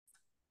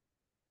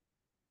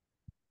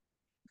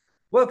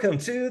Welcome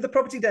to the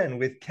Property Den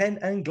with Ken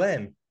and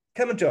Glen.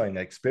 Come and join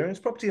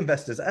experienced property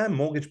investors and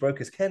mortgage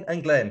brokers Ken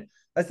and Glen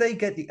as they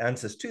get the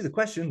answers to the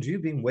questions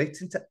you've been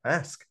waiting to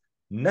ask.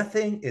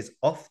 Nothing is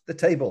off the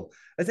table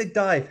as they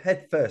dive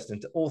headfirst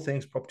into all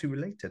things property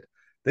related.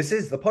 This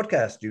is the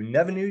podcast you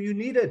never knew you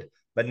needed,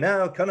 but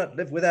now cannot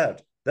live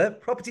without. The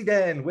Property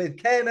Den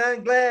with Ken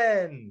and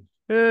Glen.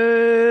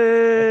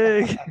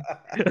 Hey!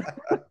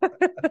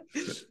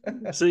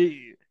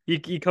 See,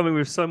 you come in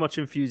with so much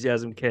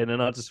enthusiasm, Ken,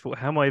 and I just thought,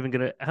 how am I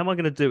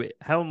gonna do it?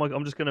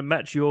 I'm just gonna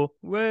match your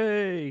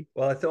way.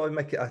 Well, I thought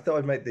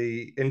I'd make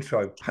the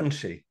intro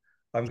punchy.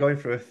 I'm going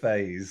through a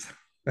phase.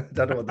 I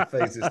don't know what the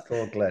phase is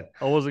called, Glenn.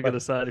 I wasn't gonna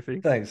But say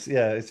anything. thanks.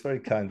 Yeah, it's very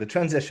kind. The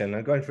transition.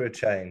 I'm going through a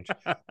change.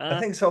 I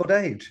think it's old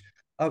age.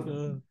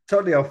 I'm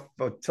totally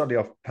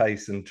off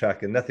pace and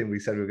track, and nothing we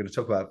said we were going to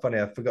talk about. Funny,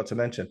 I forgot to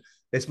mention. Mm.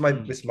 It's my.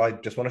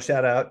 Just want to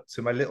shout out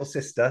to my little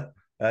sister,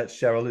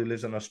 Cheryl, who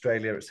lives in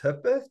Australia. It's her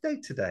birthday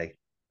today.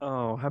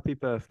 Oh, happy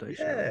birthday, Cheryl.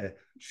 Yeah,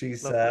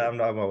 she's.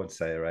 Lovely. I won't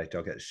say her age.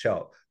 I'll get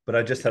shot. But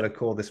I just had Yeah. a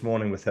call this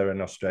morning with her in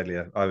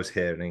Australia. I was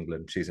here in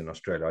England. She's in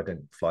Australia. I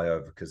didn't fly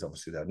over because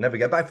obviously they'd never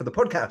get back for the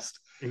podcast.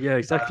 Yeah,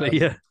 exactly. Um,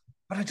 Yeah.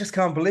 but I just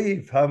can't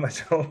believe how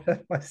much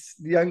older my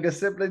younger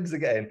siblings are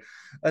getting.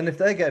 And if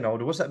they're getting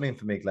older, what's that mean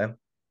for me, Glenn?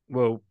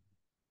 Well,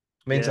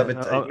 yeah.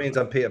 It means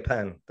I'm Peter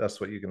Pan. That's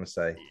what you're going to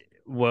say.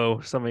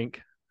 Well, something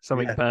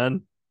Yeah,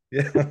 pan.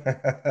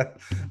 yeah.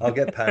 I'll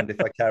get panned if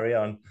I carry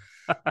on.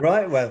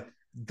 Right. Well,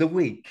 the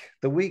week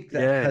that has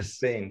Yes.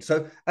 been.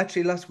 So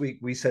actually, last week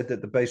we said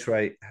that the base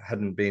rate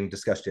hadn't been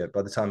discussed yet.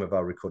 By the time of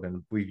our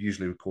recording, we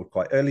usually record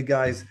quite early,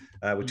 guys,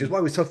 which is Mm. why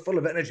we're so full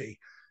of energy.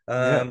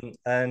 Yeah.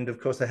 And of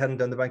course, they hadn't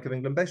done the Bank of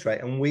England base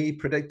rate, and we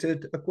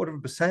predicted a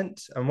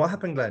 0.25%. And what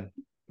happened, Glenn?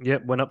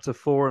 Yep, went up to 4.5%,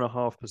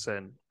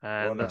 Four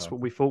and and a that's half.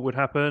 what we thought would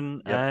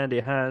happen, Yep. and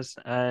it has.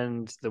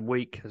 And the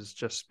week has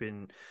just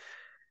been,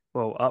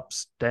 well,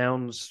 ups,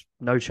 downs,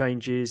 no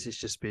changes. It's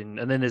just been,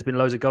 and then there's been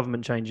loads of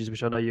government changes,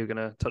 which I know you're going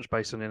to touch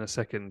base on in a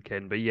second,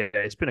 Ken. But yeah,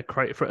 it's been a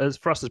crazy for us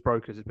as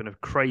brokers. It's been a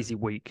crazy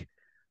week,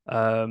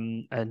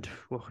 and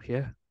well,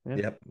 yeah, yeah,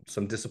 Yep.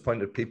 Some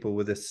disappointed people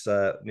with this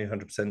new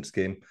 100%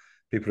 scheme.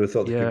 People who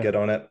thought they could yeah. get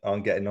on it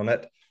aren't getting on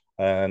it,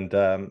 and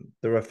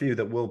there are a few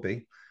that will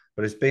be.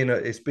 But it's been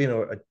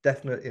a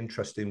definite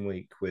interesting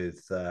week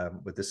with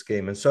the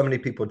scheme, and so many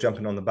people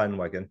jumping on the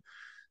bandwagon,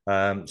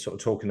 sort of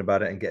talking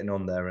about it and getting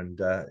on there, and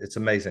it's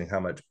amazing how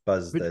much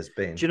buzz But there's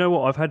been. do you know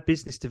what? I've had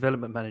business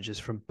development managers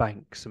from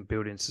banks and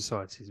building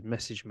societies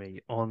message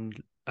me on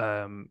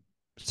um,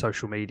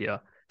 social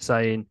media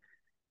saying,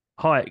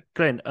 "Hi,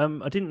 Glenn.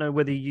 I didn't know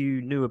whether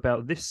you knew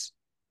about this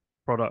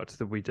product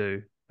that we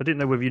do. I didn't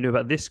know whether you knew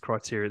about this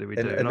criteria that we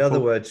do." And In I other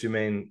thought, words, you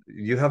mean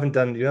you haven't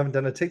done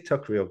a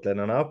TikTok reel, Glenn,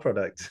 on our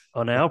product?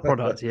 on our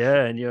product,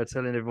 yeah, and you're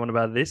telling everyone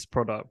about this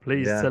product.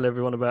 Please Yeah, tell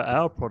everyone about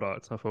our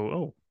product. I thought,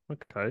 oh,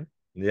 okay,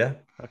 yeah.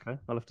 okay,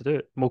 I'll have to do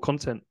it. More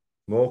content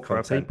More for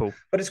our content. people.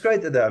 But it's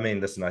great that I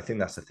mean, listen, I think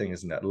that's the thing,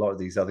 isn't it? A lot of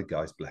these other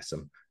guys, bless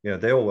them,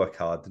 they all work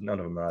hard. None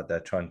of them are out there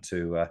trying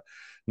to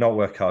not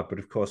work hard. But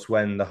of course,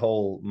 when the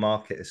whole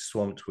market is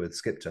swamped with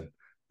Skipton,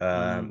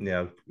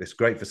 Mm. it's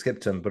great for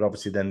Skipton, but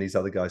obviously then these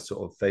other guys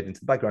sort of fade into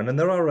the background. And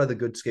there are other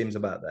good schemes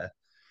about there.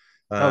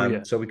 Oh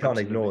yeah, So we can't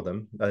ignore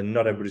absolutely. them. And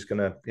not Mm. everybody's going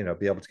to,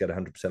 be able to get a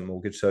 100%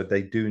 mortgage. So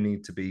they do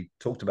need to be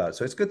talked about.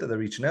 So it's good that they're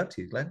reaching out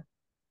to you, Glenn.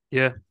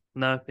 Yeah,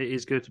 no, it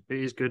is good. It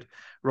is good.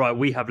 Right,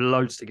 we have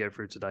loads to get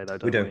through today, though,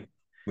 We don't do. we?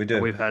 We And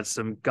do. we've had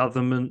some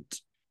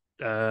government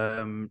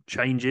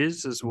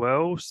changes as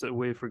well, so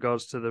with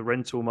regards to the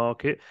rental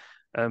market.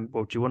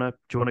 Well, do you want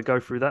to go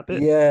through that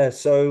bit? Yeah,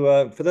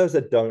 so for those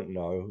that don't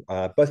know,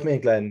 both me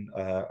and Glenn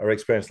are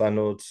experienced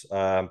landlords,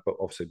 but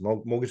obviously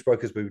mortgage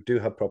brokers, we do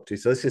have property.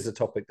 So this is a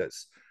topic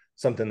that's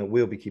something that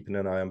we'll be keeping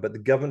an eye on. But the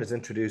government has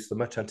introduced the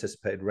much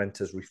anticipated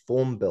renters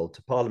reform bill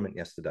to Parliament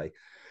yesterday.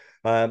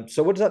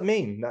 So what does that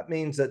mean? That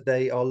means that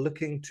they are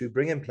looking to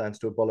bring in plans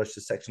to abolish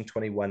the Section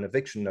 21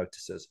 eviction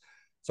notices.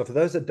 So for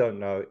those that don't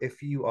know,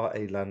 if you are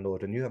a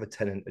landlord and you have a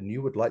tenant and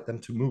you would like them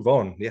to move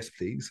on, yes,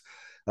 please,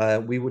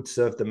 we would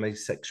serve them a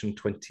Section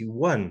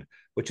 21,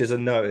 which is a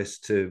notice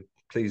to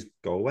please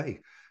go away.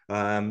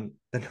 They're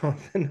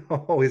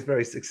not always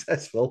very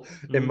successful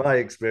in Mm, my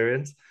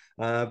experience.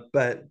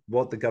 But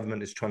what the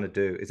government is trying to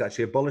do is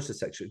actually abolish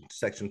the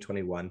Section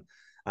 21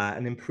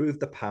 and improve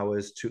the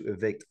powers to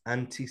evict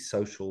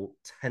antisocial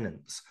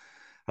tenants.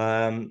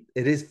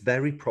 It is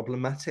very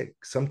problematic.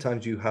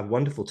 Sometimes you have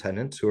wonderful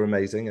tenants who are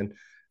amazing, and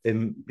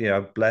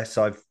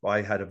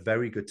I had a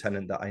very good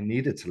tenant that I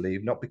needed to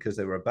leave, not because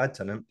they were a bad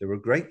tenant, they were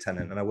a great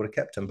tenant, and I would have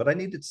kept them, but I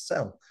needed to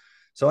sell,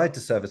 so I had to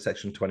serve a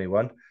Section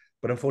 21.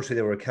 But unfortunately,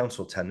 they were a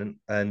council tenant,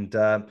 and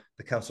the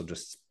council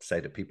just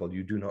say to people,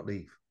 "You do not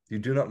leave. You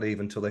do not leave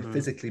until they mm,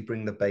 physically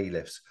bring the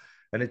bailiffs."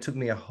 And it took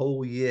me a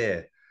whole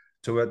year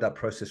to work that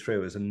process through.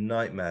 It was a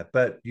nightmare.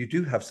 But you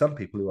do have some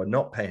people who are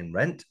not paying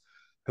rent,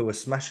 who are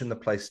smashing the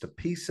place to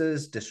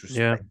pieces, yeah.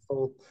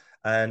 disrespectful,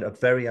 and are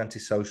very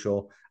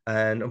antisocial.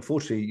 And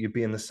unfortunately, you'd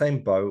be in the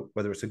same boat,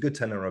 whether it's a good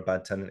tenant or a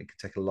bad tenant, it could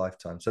take a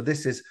lifetime. So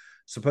this is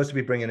supposed to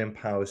be bringing in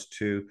powers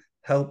to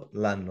help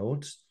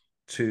landlords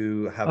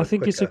to have I a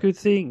think it's a quicker. good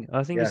thing.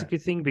 I think it's a Yeah,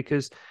 good thing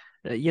because,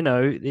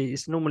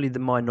 it's normally the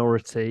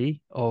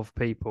minority of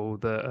people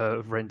that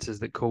are renters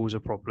that cause a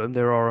problem.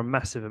 There are a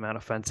massive amount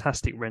of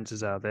fantastic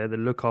renters out there that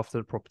look after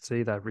the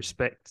property, they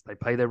respect, they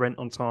pay their rent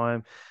on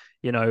time.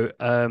 So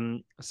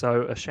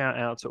a shout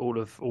out to all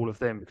of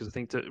them because I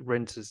think that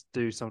renters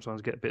do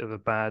sometimes get a bit of a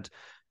bad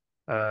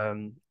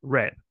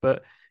rep.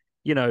 But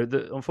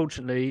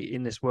unfortunately,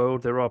 in this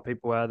world, there are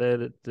people out there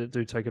that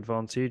do take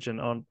advantage and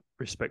aren't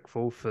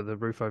respectful for the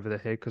roof over their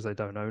head because they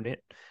don't own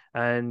it.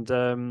 And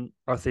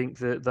I think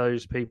that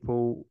those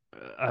people,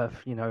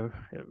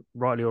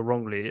 rightly or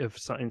wrongly, have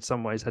in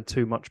some ways had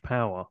too much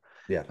power.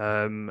 yeah.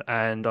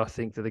 And I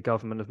think that the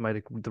government have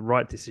made the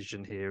right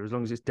decision here, as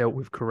long as it's dealt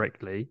with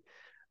correctly.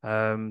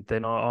 Then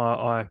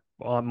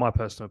my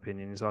personal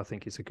opinion is I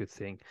think it's a good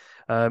thing.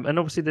 And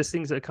obviously, there's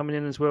things that are coming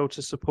in as well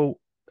to support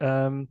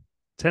um,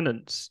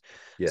 tenants.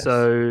 Yes.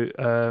 So,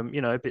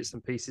 bits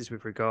and pieces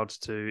with regards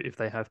to if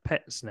they have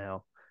pets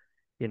now,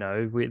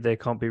 there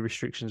can't be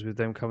restrictions with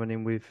them coming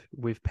in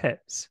with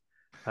pets.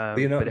 But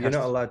But it you're has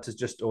not to, allowed to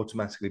just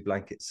automatically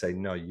blanket say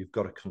no. You've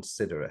got to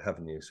consider it,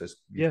 haven't you? So you've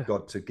yeah.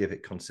 got to give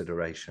it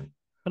consideration.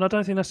 And I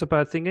don't think that's a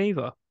bad thing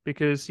either,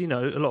 because a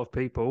lot of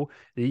people,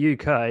 the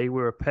UK,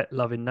 we're a pet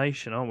loving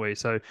nation, aren't we?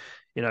 So,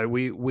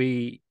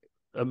 we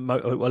a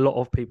lot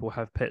of people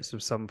have pets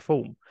of some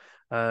form.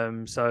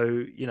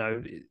 So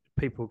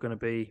people are going to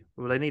be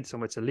well. They need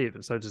somewhere to live,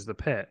 and so does the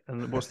pet.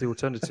 And what's the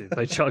alternative?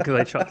 They chuck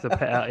the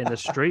pet out in the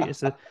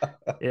street.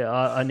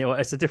 I know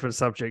it's a different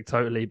subject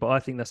totally, but I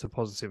think that's a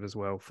positive as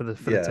well for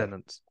the Yeah.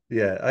 tenants.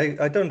 Yeah,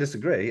 I don't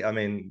disagree. I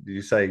mean,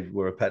 you say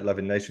we're a pet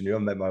loving nation. You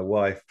haven't met my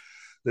wife.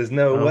 There's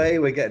no Oh way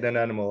we're getting an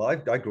animal. I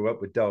grew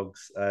up with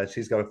dogs.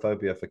 She's got a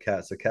phobia for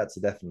cats, so cats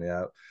are definitely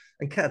out.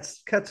 And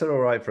cats are all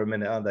right for a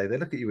minute, aren't they? They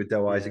look at you with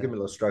doe eyes, you give yeah, them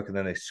a little stroke, and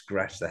then they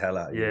scratch the hell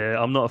out of you. yeah.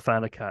 I'm not a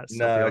fan of cats.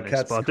 I'll be No,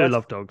 honest, but I do cats.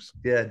 love dogs.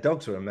 Yeah,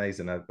 dogs are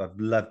amazing. I've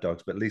loved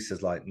dogs, but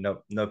Lisa's like,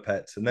 no, no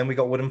pets. And then we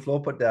got wooden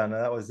floor put down,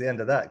 and that was the end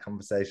of that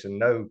conversation.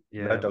 No, no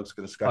Yeah, dog's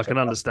going to I scratch can up that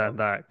floor. understand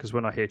that because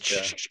when I hear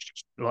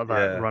Yeah, like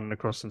that yeah, running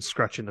across and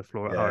scratching the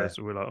floor at yeah.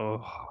 home, we're like,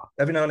 oh,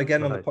 Every now and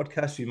again on the mate.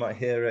 podcast, you might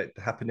hear it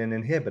happening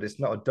in here, but it's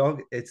not a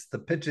dog. It's the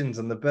pigeons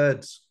and the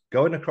birds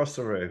going across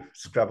the roof.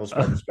 Scrabble,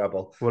 scrabble,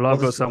 scrabble. Well, Or I've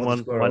the, got or the someone.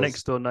 My squirrels.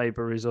 next door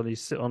neighbour is on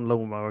his sit on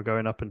lawnmower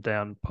going up and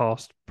down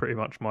past pretty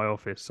much my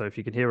office. So if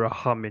you can hear a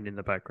humming in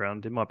the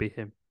background, it might be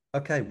him.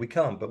 Okay, we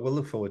can't, but we'll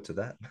look forward to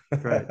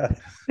Great. that.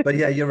 But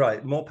yeah, you're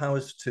right. More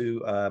powers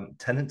to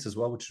tenants as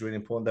well, which is really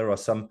important. There are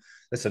some,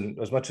 listen,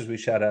 as much as we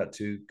shout out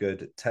to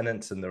good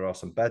tenants and there are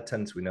some bad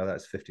tenants, we know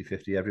that's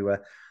 50-50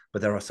 everywhere,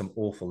 but there are some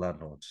awful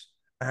landlords,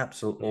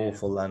 absolute Yeah.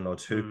 awful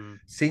landlords who Mm.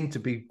 seem to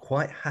be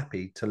quite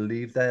happy to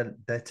leave their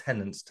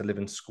tenants to live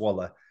in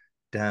squalor,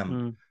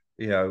 damp,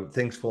 Mm.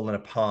 things falling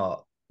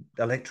apart,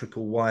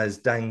 electrical wires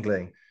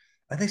dangling.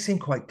 And they seem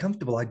quite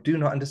comfortable. I do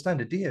not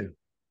understand it, do you?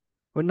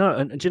 Well, no,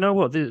 and do you know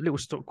what? The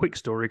little quick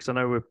story, because I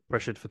know we're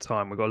pressured for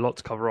time. We've got a lot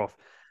to cover off.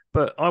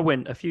 But I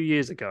went a few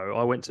years ago.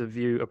 I went to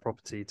view a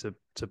property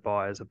to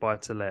buy as a buy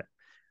to let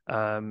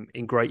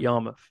in Great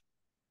Yarmouth.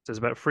 So it's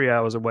about 3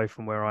 hours away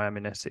from where I am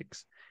in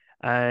Essex,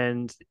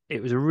 and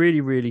it was a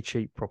really really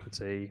cheap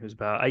property. It was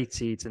about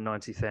 80 to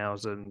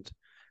 90,000,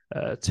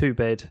 2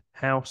 bed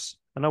house.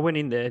 And I went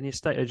in there, and the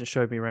estate agent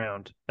showed me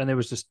around, and there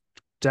was just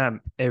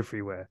damp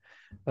everywhere.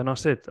 And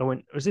I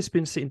went, has this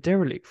been sitting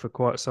derelict for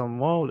quite some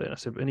while then? I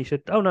said, and he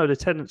said, oh no, the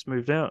tenants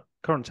moved out.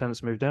 Current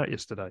tenants moved out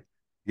yesterday. And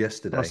I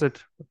Yesterday. said,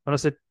 and I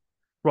said,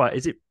 right,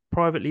 is it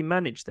privately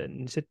managed then? And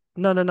he said,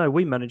 no, no, no,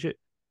 we manage it.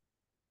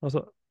 I was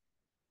like,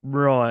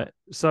 right.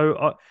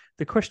 So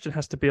the question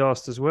has to be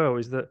asked as well: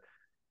 is that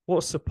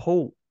what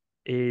support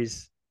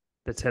is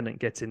the tenant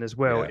getting as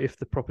well Yeah. if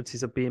the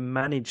properties are being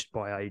managed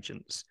by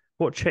agents?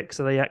 What checks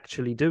are they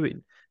actually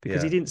doing?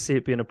 Because he Yeah. didn't see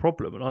it being a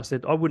problem, and I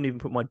said I wouldn't even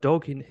put my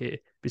dog in here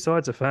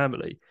besides a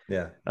family.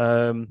 Yeah.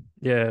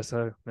 Yeah.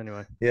 So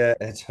anyway, Yeah,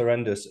 it's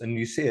horrendous, and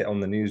you see it on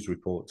the news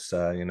reports.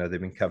 They've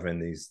been covering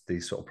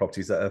these sort of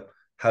properties that are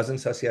housing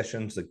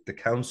associations, the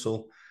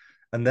council,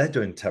 and they're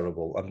doing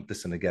terrible.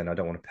 Listen, again, I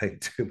don't want to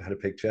paint too bad a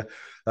picture,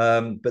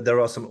 but there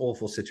are some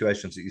awful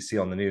situations that you see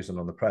on the news and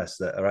on the press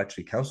that are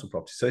actually council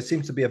properties. So it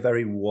seems to be a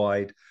very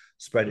wide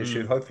spread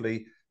issue. mm,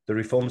 Hopefully, the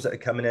reforms that are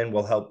coming in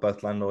will help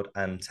both landlord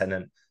and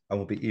tenant, and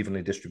will be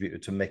evenly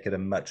distributed to make it a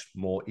much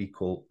more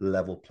equal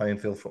level playing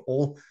field for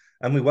all.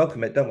 And we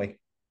welcome it, don't we?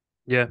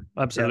 yeah, Yeah.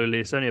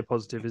 absolutely. It's only a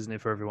positive, isn't it,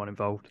 for everyone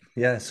involved?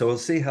 Yeah, so we'll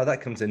see how that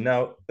comes in.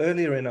 Now,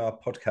 earlier in our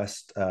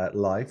podcast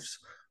lives,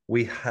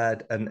 we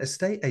had an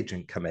estate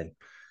agent come in,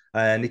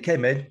 and he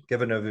came in,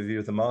 give an overview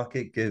of the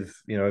market, give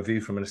a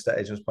view from an estate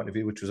agent's point of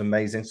view, which was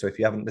amazing. So if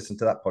you haven't listened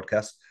to that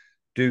podcast,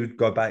 do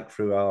go back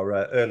through our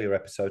earlier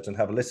episodes and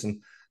have a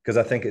listen, because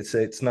I think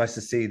it's nice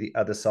to see the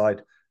other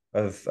side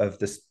of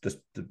this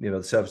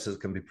the services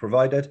that can be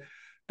provided.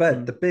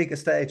 But the Mm. big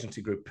estate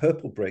agency group,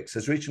 Purple Bricks,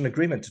 has reached an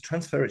agreement to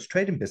transfer its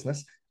trading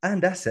business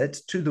and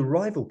assets to the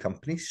rival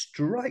company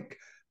Strike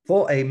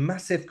for a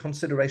massive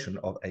consideration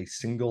of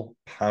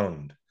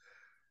 £1.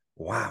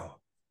 Wow.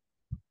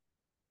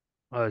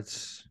 Oh,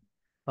 it's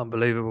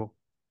unbelievable.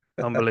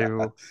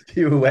 Unbelievable.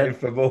 You were waiting And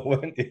for more,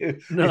 weren't you?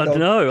 You no, thought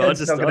no,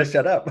 Ken's not going to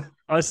shut up.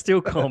 I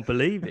still can't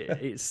believe it.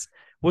 It's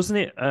wasn't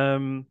it?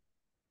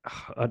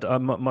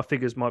 My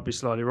figures might be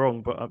slightly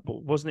wrong, but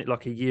wasn't it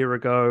like a year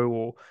ago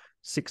or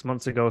 6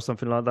 months ago or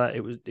something like that?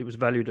 It was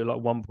valued at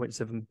like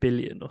 1.7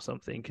 billion or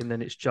something, and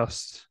then it's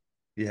just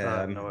I Yeah,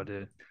 have no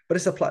idea. but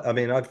it's a I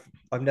mean, I've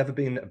never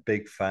been a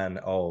big fan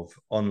of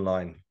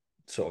online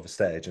sort of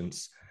estate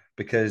agents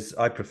because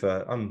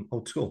I'm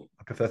old school.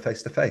 I prefer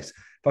face to face.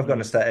 If I've got an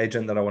Mm, estate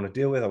agent that I want to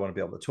deal with, I want to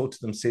be able to talk to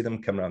them, see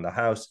them, come around the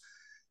house.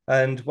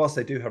 And whilst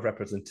they do have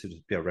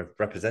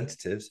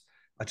representatives,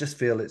 I just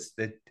feel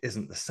it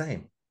isn't the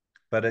same.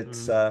 But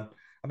it's mm,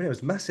 I mean, it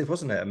was massive,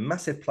 wasn't it? A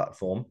massive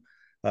platform.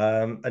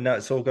 And now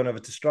it's all gone over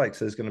to strike.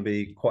 So there's going to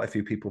be quite a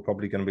few people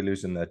probably going to be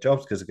losing their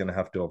jobs because they're going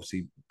to have to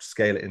obviously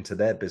scale it into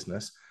their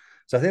business.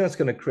 So I think that's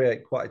going to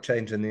create quite a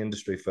change in the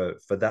industry for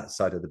that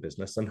side of the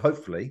business. And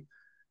hopefully,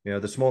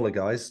 the smaller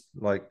guys,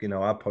 like,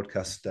 our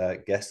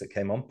podcast guest that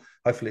came on,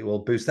 hopefully it will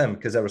boost them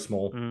because they're a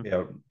small,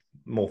 mm.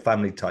 more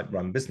family type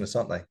run business,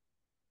 aren't they?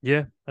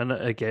 Yeah, and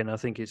again, I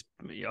think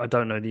I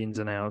don't know the ins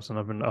and outs, and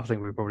I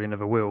think we probably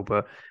never will.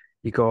 But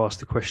you got to ask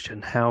the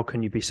question: how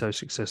can you be so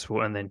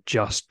successful and then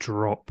just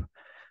drop?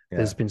 Yeah.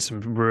 There's been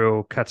some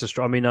real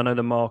catastrophe. I mean, I know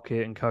the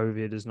market and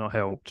COVID has not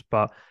helped,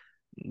 but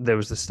there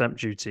was the stamp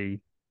duty,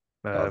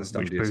 Oh, the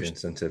stamp which duty boost,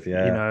 incentive.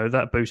 Yeah.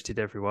 that boosted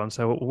everyone.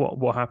 So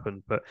what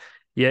happened? But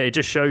yeah, it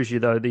just shows you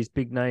though these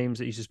big names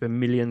that used to spend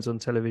millions on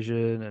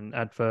television and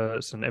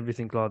adverts and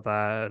everything like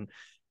that, and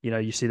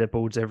you see their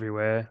boards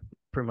everywhere.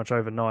 Pretty much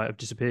overnight have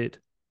disappeared.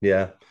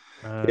 Yeah.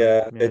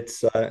 Yeah, Yeah.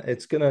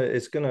 it's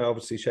gonna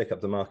obviously shake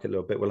up the market a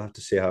little bit. We'll have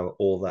to see how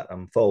all that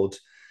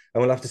unfolds,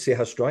 and we'll have to see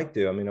how Strike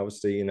do. I mean,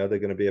 obviously, they're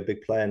going to be a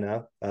big player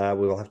now.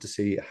 We'll have to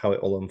see how it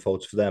all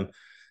unfolds for them.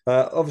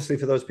 Obviously,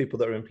 for those people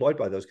that are employed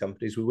by those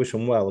companies, we wish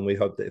them well, and we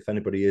hope that if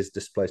anybody is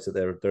displaced, that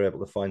they're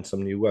able to find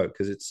some new work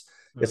because it's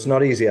Mm,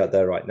 not easy out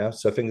there right now.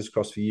 So fingers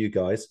crossed for you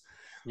guys.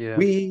 yeah.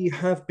 We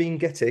have been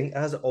getting,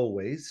 as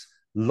always,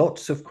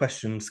 lots of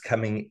questions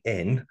coming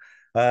in.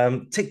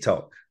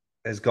 TikTok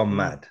has gone Mm,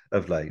 mad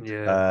of late.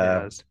 yeah. It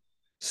has.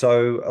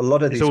 So a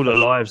lot of It's these all the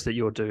questions, lives that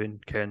you're doing,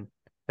 Ken.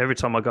 Every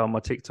time I go on my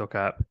TikTok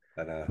app,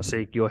 I know. I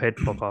see your head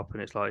pop up,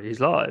 and it's like he's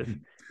live.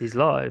 He's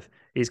live.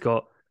 He's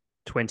got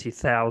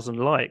 20,000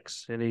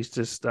 likes, and he's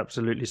just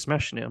absolutely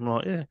smashing it. I'm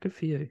like, yeah, good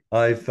for you. Good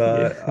I've for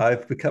you.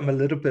 I've become a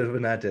little bit of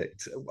an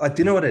addict. Do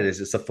you know what it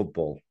is? It's a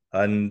football,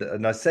 and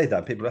I say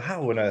that people are,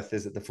 how on earth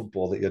is it the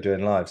football that you're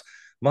doing lives?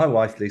 My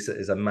wife Lisa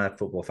is a mad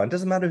football fan.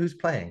 Doesn't matter who's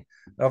playing.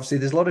 Obviously,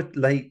 there's a lot of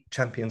late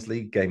Champions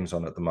League games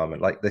on at the moment.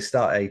 Like they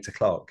start at 8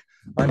 o'clock.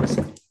 I'm a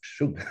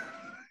shoot.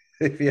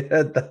 If you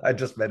heard that, I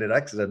just made an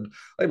accident.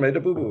 I made a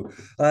boo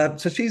boo.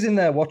 So she's in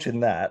there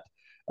watching that,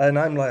 and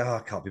I'm like, oh,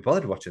 I can't be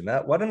bothered watching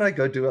that. Why don't I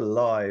go do a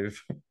live?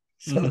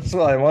 So that's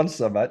why I'm on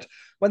so much.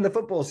 When the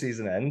football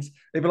season ends,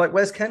 they'd be like,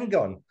 "Where's Ken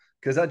gone?"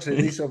 Because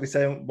actually, Lisa will be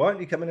saying, "Why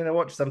aren't you coming in and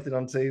watch something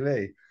on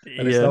TV?"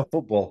 And it's Yeah. not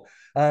football.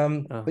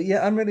 Oh, But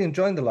yeah, I'm really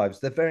enjoying the lives.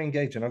 They're very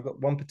engaging. I've got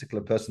one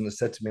particular person that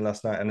said to me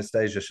last night,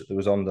 Anastasia, that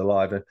was on the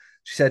live, and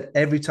she said,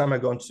 "Every time I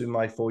go onto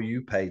my For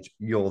You page,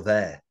 you're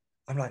there."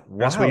 I'm like,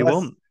 that's what "Wow, you that's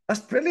want. that's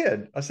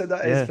brilliant." I said,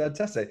 "That is Yeah.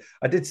 fantastic."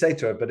 I did say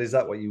to her, "But is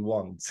that what you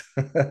want?"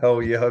 Oh,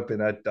 you're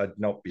hoping I'd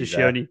not be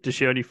there. Does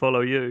she only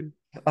follow you?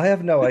 I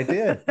have no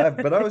idea,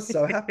 but I was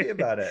so happy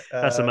about it.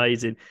 That's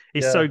amazing.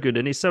 It's Yeah, so good,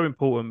 and it's so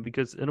important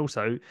because, and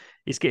also,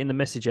 it's getting the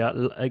message out.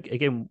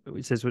 Again,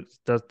 it says what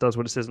does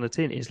what it says on the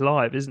tin. It's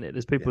live, isn't it?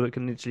 There's yeah, people that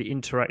can literally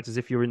interact as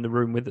if you're in the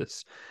room with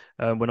us.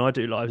 When I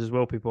do lives as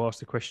well, people ask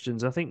the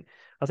questions. I think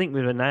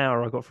with an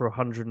hour, I got for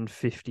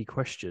 150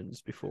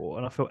 questions before,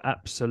 and I felt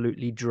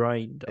absolutely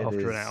drained it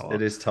after an is. It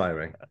hour. is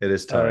tiring. It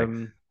is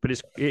tiring. But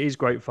it is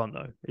great fun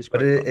though. It's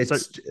But great fun.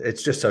 So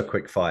it's just so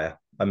quick fire.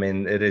 I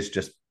mean, it is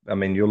just. I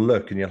mean, you'll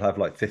look and you'll have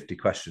like 50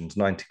 questions,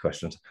 90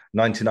 questions,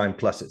 99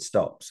 plus it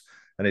stops,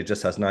 and it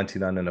just has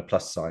 99 and a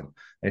plus sign.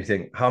 And you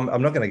think, I'm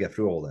not going to get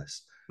through all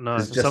this. no,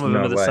 There's and some just of them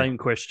no are the way. same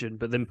question,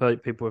 but then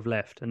people have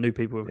left and new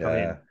people have come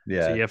in.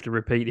 Yeah, So yeah. you have to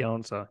repeat the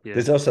answer. Yeah.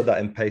 There's also that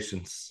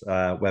impatience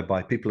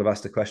whereby people have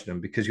asked a question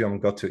and because you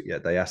haven't got to it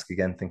yet, they ask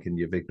again, thinking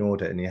you've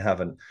ignored it and you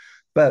haven't.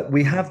 But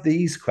we Mm. have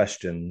these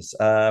questions.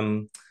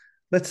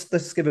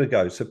 Let's give it a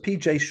go. So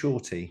PJ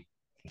Shorty,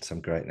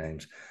 some great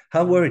names.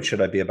 How Mm. worried should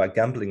I be about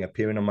gambling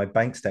appearing on my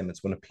bank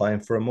statements when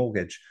applying for a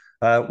mortgage?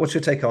 What's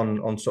your take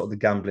on sort of the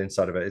gambling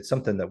side of it? It's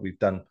something that we've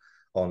done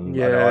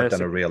on. I know I've Yeah. done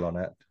So, a reel on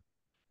it.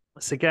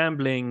 so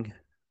gambling,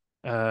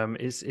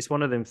 it's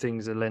one of them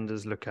things that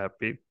lenders look at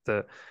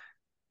that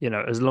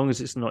as long as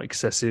it's not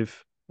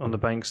excessive on the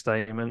Mm. bank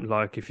statement,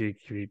 like if you're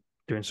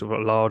doing sort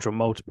of large or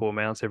multiple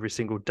amounts every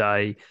single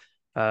day,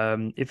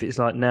 if it's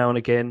like now and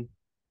again,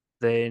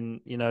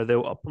 then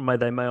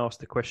they may ask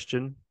the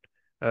question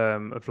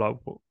of like,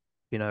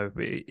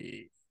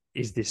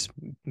 is this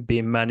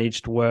being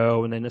managed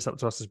well? And then it's up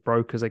to us as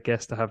brokers, I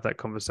guess, to have that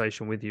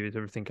conversation with you. Is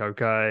everything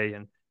okay?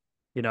 And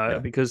You know, Yeah.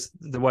 because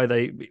the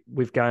way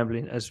with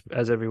gambling, as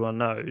everyone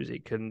knows,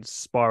 it can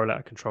spiral out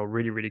of control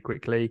really, really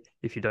quickly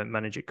if you don't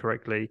manage it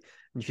correctly.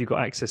 And if you've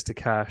got access to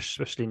cash,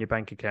 especially in your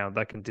bank account,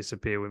 that can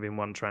disappear within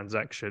one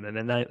transaction, and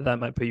then that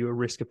might put you at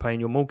risk of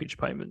paying your mortgage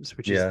payments,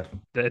 which is Yeah.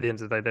 at the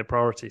end of the day their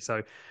priority.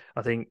 So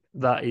I think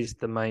that is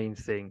the main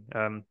thing,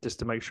 just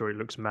to make sure it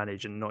looks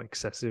managed and not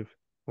excessive.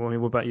 Well, I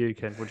mean, what about you,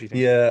 Ken? What do you think?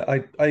 Yeah,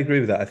 I agree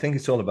with that. I think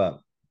it's all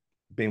about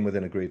being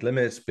within agreed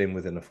limits, being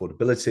within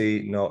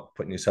affordability, not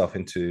putting yourself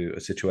into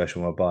a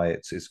situation whereby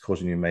it's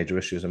causing you major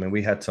issues. I mean,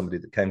 we had somebody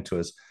that came to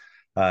us,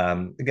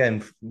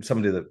 again,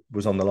 somebody that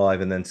was on the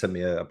live and then sent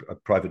me a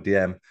private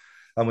DM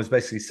and was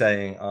basically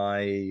saying,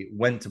 I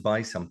went to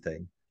buy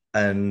something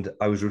and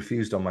I was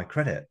refused on my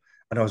credit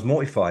and I was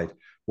mortified.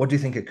 What do you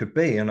think it could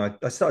be? And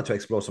I started to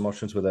explore some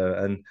options with her.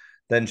 And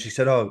then she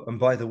said, oh, and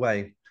by the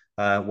way,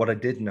 what I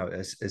did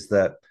notice is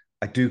that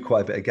I do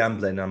quite a bit of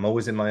gambling. I'm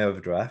always in my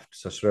overdraft.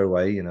 So straight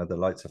away, the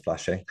lights are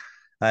flashing.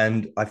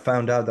 And I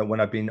found out that when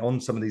I've been on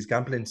some of these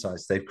gambling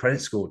sites, they've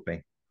credit scored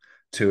me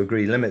to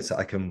agree limits that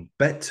I can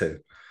bet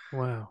to.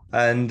 Wow.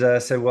 And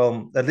so,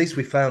 well, at least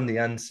we found the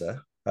answer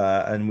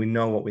and we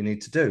know what we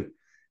need to do.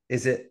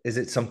 Is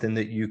it something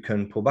that you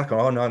can pull back on?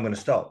 Oh, no, I'm going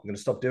to stop. I'm going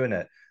to stop doing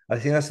it. I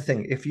think that's the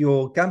thing. If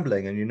you're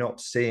gambling and you're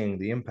not seeing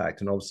the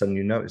impact and all of a sudden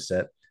you notice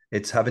it,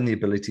 it's having the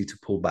ability to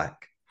pull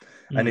back.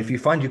 And if Mm, you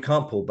find you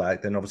can't pull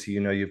back, then obviously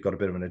you've got a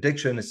bit of an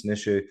addiction. It's an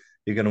issue.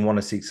 You're going to want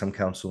to seek some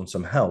counsel and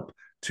some help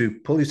to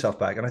pull yourself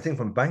back. And I think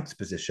from a bank's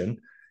position,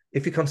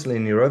 if you're constantly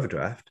in your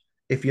overdraft,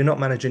 if you're not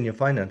managing your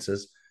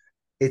finances,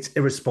 it's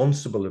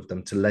irresponsible of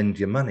them to lend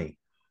you money.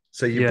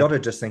 So you've yeah. got to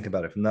just think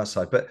about it from that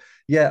side. But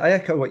yeah, I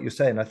echo what you're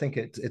saying. I think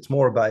it's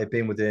more about it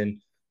being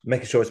within,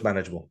 making sure it's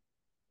manageable.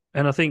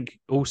 And I think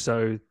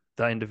also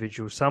that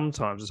individual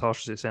sometimes, as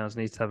harsh as it sounds,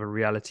 needs to have a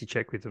reality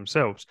check with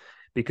themselves.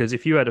 Because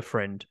if you had a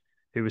friend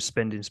who was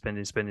spending,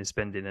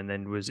 and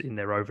then was in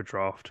their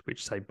overdraft,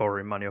 which say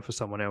borrowing money off of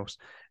someone else,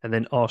 and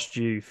then asked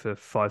you for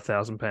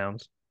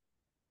 £5,000,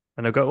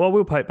 and they'll go, "Well,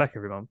 we'll pay it back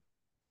every month."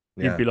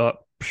 You'd Yeah. be like,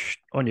 "Psh,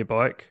 on your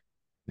bike.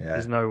 Yeah.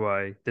 There's no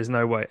way. There's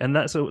no way." And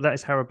that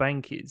is how a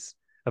bank is.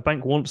 A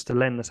bank wants to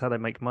lend. That's how they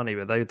make money,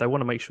 but they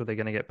want to make sure they're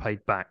going to get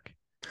paid back.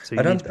 So I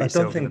you need to don't put I don't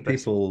yourself in the think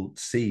best. people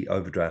see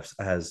overdrafts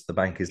as the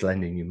bank is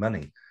lending you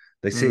money.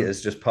 They see it Mm,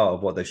 as just part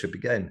of what they should be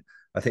getting.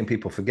 I think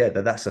people forget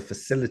that that's a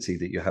facility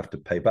that you have to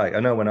pay back. I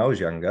know when I was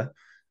younger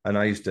and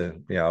I used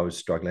to, I was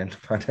struggling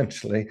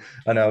financially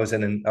and I was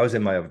in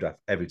my overdraft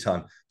every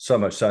time, so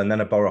much so. And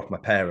then I borrow off my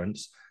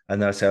parents and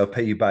then I say, I'll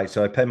pay you back.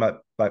 So I pay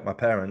back my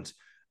parents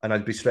and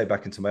I'd be straight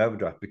back into my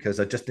overdraft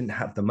because I just didn't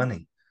have the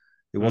money.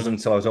 It wasn't mm,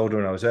 until I was older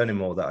and I was earning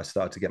more that I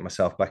started to get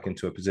myself back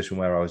into a position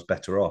where I was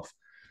better off.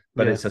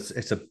 But yeah, it's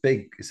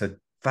a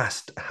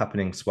fast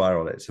happening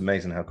spiral. It's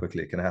amazing how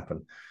quickly it can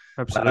happen.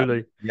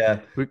 absolutely. Yeah.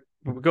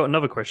 We've got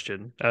another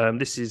question.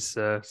 This is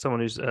someone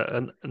who's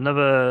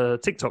another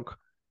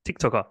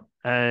TikToker,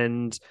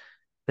 and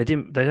they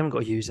haven't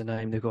got a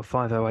username. They've got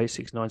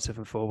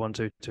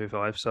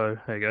 50869741225. So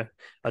there you go.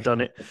 I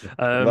done it.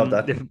 Well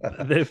They've,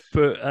 done. they've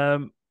put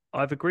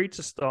I've agreed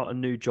to start a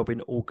new job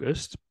in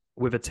August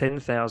with a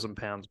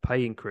 £10,000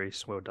 pay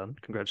increase. Well done,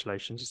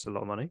 congratulations. It's a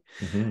lot of money.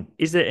 Mhm.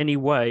 Is there any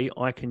way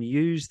I can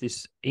use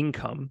this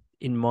income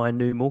in my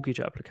new mortgage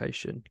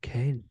application?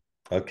 Ken,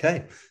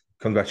 Okay.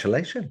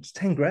 Congratulations.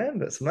 10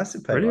 grand. That's a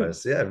massive pay brilliant.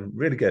 rise. Yeah,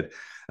 really good.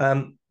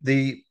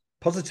 The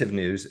positive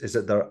news is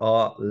that there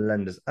are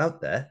lenders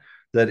out there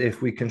that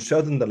if we can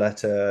show them the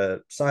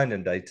letter signed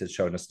and dated,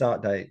 showing a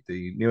start date,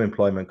 the new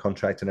employment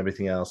contract, and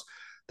everything else,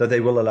 that they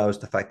will allow us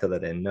to factor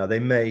that in. Now, they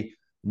may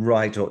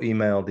write or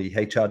email the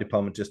HR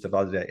department just to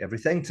validate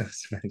everything to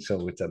make sure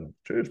we're telling the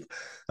truth.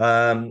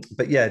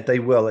 But yeah, they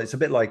will. It's a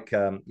bit like,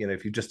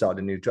 if you just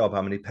started a new job,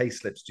 how many pay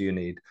slips do you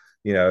need?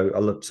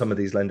 Some of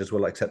these lenders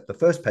will accept the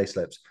first pay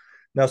slips.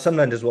 Now, some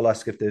lenders will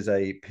ask if there's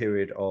a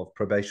period of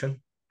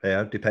probation,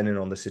 depending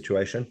on the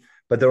situation.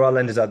 But there are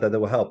lenders out there that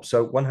will help.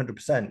 So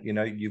 100%,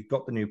 you've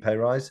got the new pay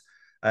rise,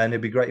 and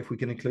it'd be great if we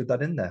can include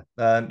that in there.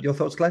 Your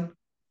thoughts, Glenn?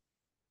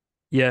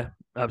 Yeah,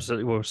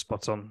 absolutely. Well,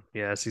 spot on.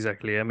 Yeah, that's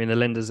exactly it. I mean, the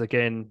lenders,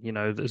 again,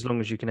 as long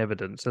as you can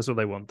evidence, that's all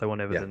they want. They want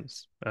Yeah,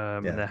 evidence,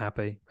 and yeah, they're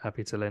happy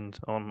to lend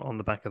on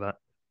the back of that.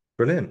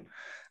 brilliant.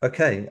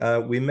 Okay,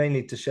 we may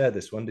need to share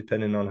this one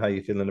depending on how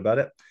you're feeling about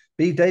it.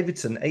 B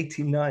Davidson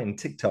 89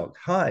 TikTok.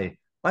 Hi,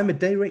 I'm a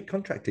day rate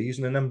contractor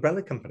using an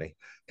umbrella company.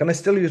 Can I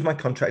still use my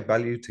contract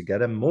value to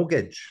get a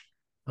mortgage?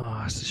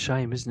 Oh, it's a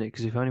shame, isn't it?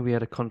 Because if only we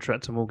had a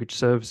contract to mortgage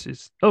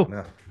services. Oh,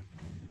 No.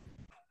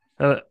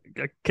 uh,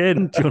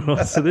 Ken, do you want to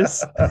answer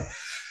this?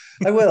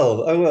 I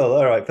will. I will.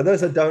 All right. For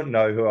those that don't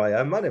know who I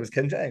am, my name is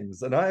Ken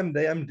James, and I am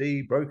the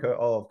MD broker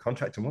of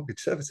Contract and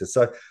Mortgage Services.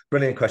 So,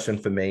 brilliant question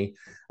for me.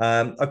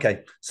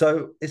 Okay.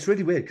 So, it's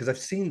really weird because I've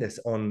seen this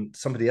on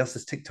somebody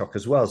else's TikTok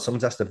as well.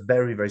 Someone's asked a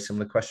very, very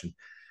similar question.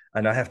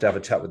 And I have to have a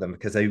chat with them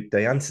because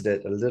they answered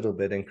it a little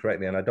bit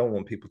incorrectly. And I don't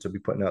want people to be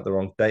putting out the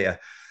wrong data.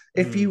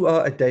 If Mm, you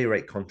are a day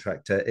rate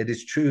contractor, it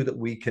is true that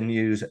we can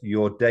use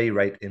your day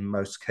rate in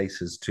most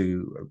cases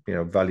to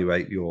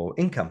evaluate your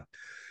income.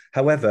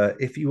 However,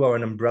 if you are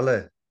an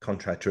umbrella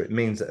contractor, it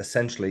means that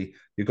essentially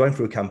you're going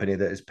through a company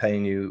that is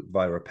paying you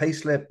via a pay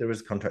slip. There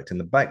is a contract in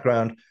the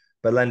background,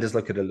 but lenders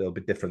look at it a little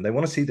bit different. They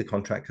want to see the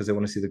contract because they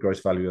want to see the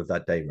gross value of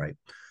that day rate.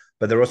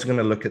 But they're also going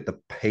to look at the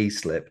pay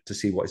slip to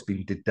see what is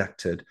being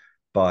deducted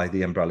by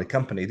the umbrella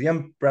company. The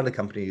umbrella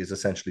company is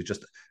essentially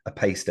just a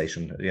pay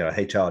station,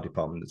 HR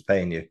department that's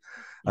paying you.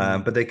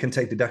 But they can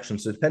take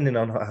deductions. So depending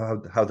on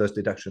how those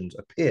deductions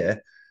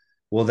appear,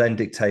 will then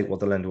dictate what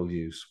the lender will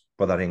use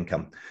for that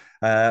income.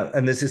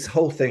 And there's this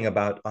whole thing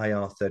about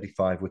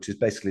IR35, which is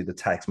basically the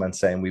tax man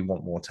saying we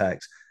want more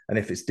tax. And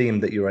if it's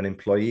deemed that you're an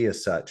employee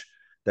as such,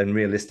 then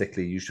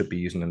realistically, you should be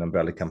using an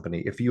umbrella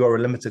company. If you are a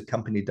limited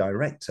company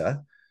director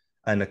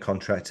and a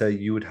contractor,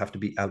 you would have to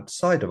be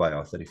outside of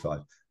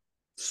IR35.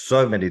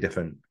 So many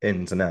different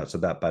ins and outs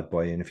of that bad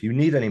boy. And if you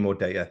need any more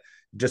data,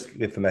 just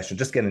information,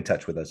 just get in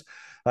touch with us.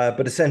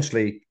 But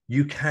essentially,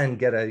 you can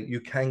get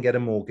a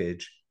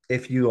mortgage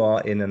if you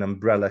are in an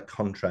umbrella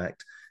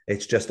contract.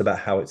 It's just about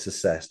how it's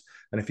assessed.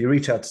 And if you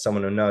reach out to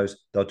someone who knows,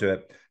 they'll do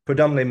it.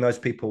 Predominantly,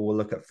 most people will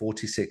look at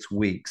 46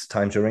 weeks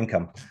times your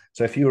income.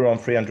 So if you were on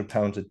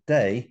 £300 a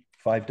day,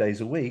 5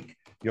 days a week,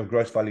 your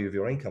gross value of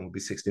your income would be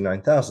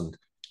 69,000.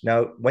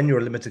 Now, when you're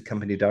a limited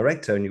company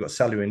director and you've got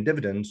salary and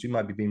dividends, you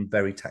might be being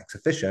very tax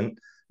efficient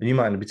and you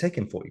might only be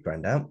taking 40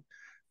 grand out.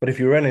 But if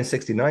you're earning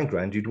 69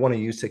 grand, you'd want to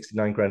use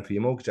 69 grand for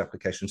your mortgage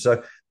application.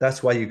 So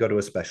that's why you go to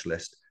a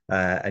specialist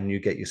and you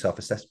get yourself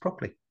assessed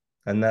properly.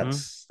 And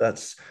that's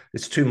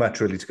it's too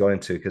much really to go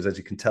into, because as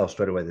you can tell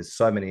straight away, there's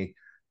so many,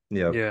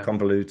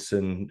 convolutes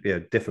and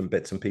different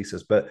bits and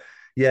pieces. But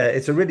yeah,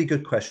 it's a really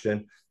good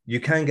question.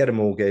 You can get a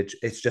mortgage.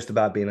 It's just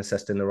about being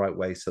assessed in the right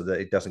way so that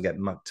it doesn't get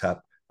mucked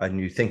up and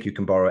you think you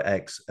can borrow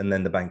X and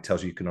then the bank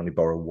tells you can only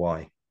borrow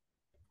Y.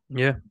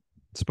 Yeah,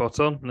 spot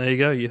on. There you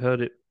go. You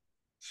heard it.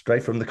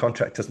 Straight from the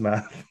contractor's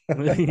mouth.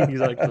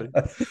 Exactly.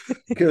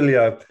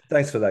 Coolio.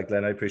 Thanks for that,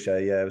 Glenn. I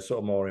appreciate it. Yeah, it was sort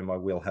of more in my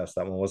wheelhouse,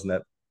 that one, wasn't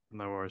it?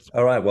 No worries.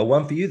 All right. Well,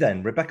 one for you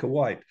then. Rebecca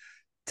White.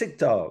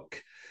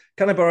 TikTok.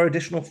 Can I borrow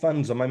additional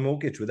funds on my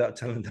mortgage without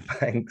telling the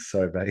bank?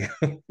 Sorry,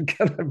 mate.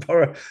 Can I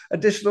borrow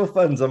additional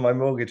funds on my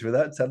mortgage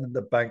without telling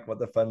the bank what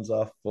the funds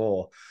are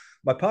for?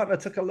 My partner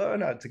took a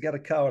loan out to get a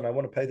car and I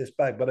want to pay this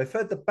back, but I've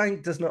heard the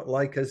bank does not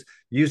like us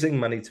using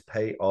money to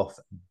pay off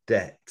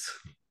debt.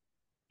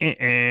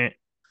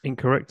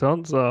 Incorrect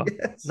answer.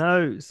 Yes.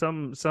 No,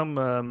 some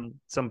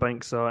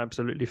banks are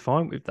absolutely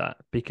fine with that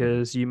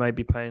because you may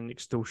be paying an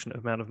extortionate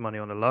amount of money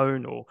on a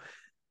loan or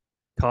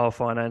car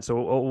finance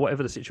or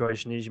whatever the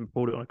situation is. You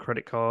bought it on a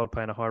credit card,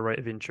 paying a high rate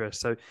of interest.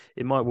 So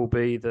it might well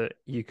be that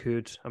you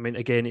could, I mean,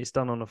 again, it's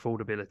done on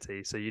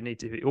affordability. So you need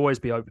to always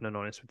be open and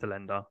honest with the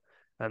lender.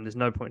 And there's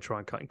no point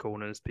trying cutting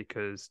corners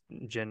because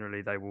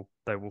generally they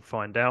will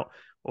find out.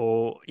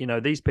 Or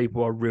these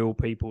people are real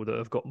people that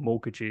have got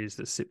mortgages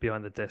that sit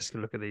behind the desk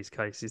and look at these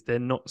cases. They're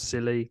not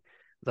silly.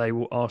 They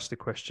will ask the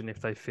question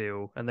if they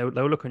feel, and they'll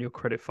look on your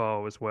credit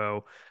file as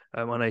well.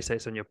 I know you say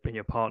it's in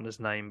your partner's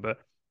name, but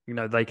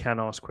they can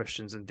ask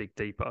questions and dig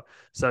deeper.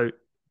 So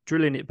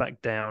drilling it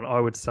back down, I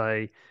would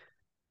say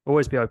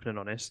always be open and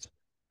honest.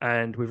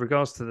 And with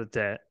regards to the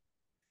debt,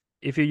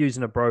 if you're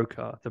using a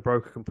broker, the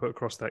broker can put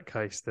across that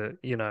case that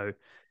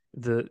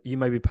you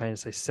may be paying,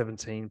 say,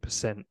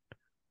 17%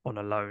 on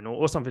a loan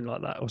or something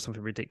like that, or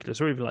something ridiculous,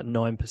 or even like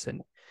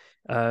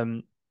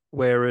 9%.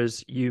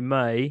 Whereas you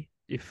may,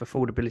 if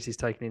affordability is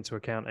taken into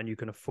account and you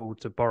can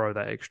afford to borrow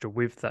that extra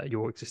with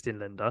your existing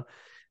lender,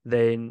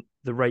 then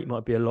the rate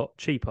might be a lot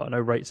cheaper. I know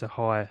rates are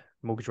high,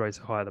 mortgage rates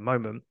are high at the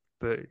moment,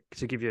 but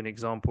to give you an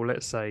example,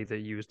 let's say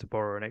that you was to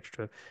borrow an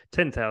extra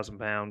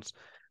 £10,000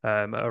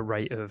 at a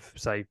rate of,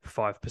 say,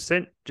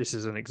 5%, just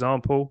as an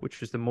example,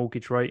 which is the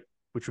mortgage rate,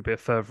 which would be a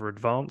further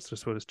advance,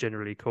 that's what it's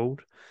generally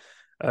called.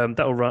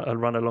 That will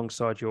run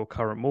alongside your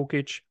current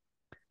mortgage,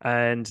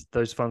 and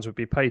those funds would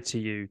be paid to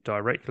you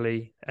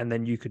directly, and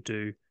then you could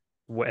do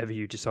whatever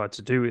you decide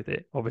to do with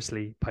it.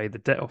 Obviously, pay the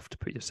debt off to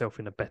put yourself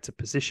in a better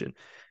position,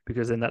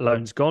 because then that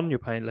loan's gone, you're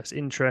paying less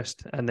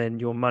interest, and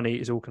then your money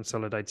is all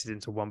consolidated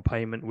into one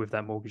payment with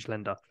that mortgage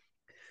lender.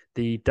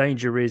 The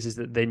danger is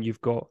that then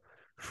you've got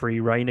free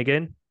reign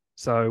again.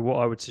 So what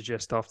I would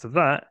suggest after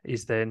that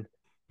is then,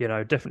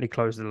 definitely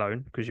close the loan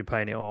because you're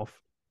paying it off.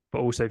 But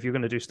also, if you're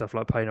going to do stuff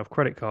like paying off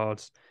credit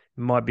cards,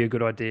 it might be a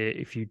good idea,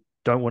 if you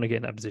don't want to get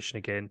in that position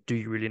again, do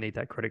you really need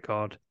that credit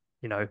card?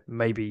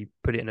 Maybe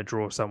put it in a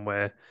drawer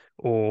somewhere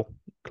or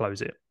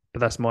close it. But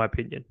that's my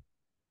opinion.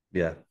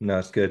 Yeah, no,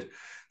 it's good.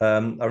 I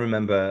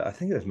remember, I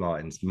think it was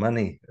Martin's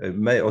Money,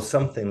 or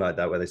something like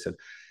that, where they said,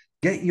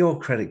 get your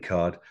credit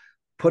card,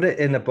 put it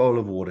in a bowl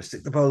of water,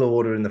 stick the bowl of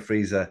water in the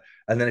freezer.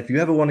 And then if you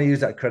ever want to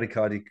use that credit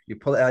card, you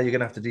pull it out, you're going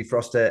to have to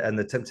defrost it. And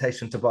the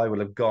temptation to buy will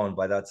have gone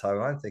by that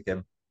time. I'm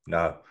thinking,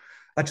 no,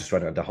 I just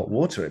run it under hot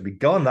water. It'd be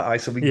gone. That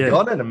ice will be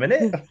gone in a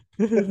minute.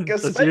 Go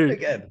sweating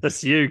again.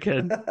 That's you,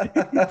 Ken.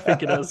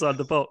 Thinking outside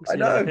the box. I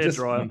know.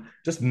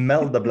 Just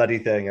melt the bloody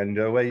thing and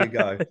away you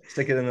go.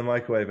 Stick it in the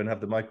microwave and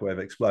have the microwave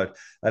explode.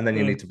 And then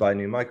you need to buy a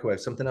new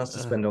microwave, something else to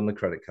spend on the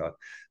credit card.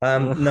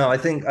 No, I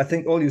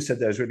think all you said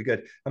there is really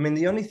good. I mean,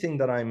 the only thing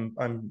that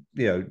I'm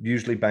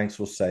usually banks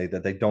will say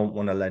that they don't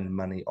want to lend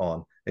money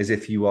on is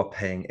if you are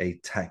paying a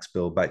tax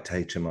bill back to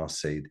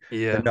HMRC.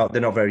 Yeah,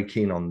 They're not very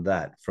keen on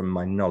that, from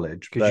my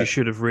knowledge. because you But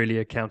should have really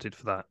accounted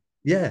for that.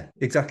 yeah,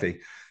 exactly.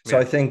 So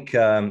Yeah. I think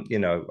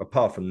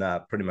apart from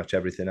that, pretty much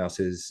everything else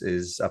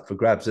is up for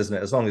grabs, isn't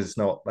it? As long as it's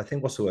not, I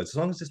think, what's the word? As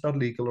long as it's not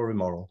legal or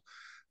immoral,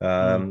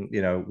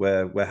 Mm.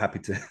 we're happy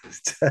to,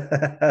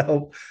 to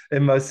help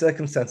in most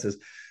circumstances.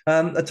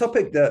 A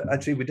topic that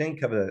actually we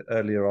didn't cover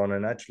earlier on,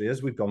 and actually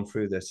as we've gone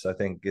through this, I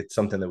think it's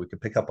something that we could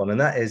pick up on,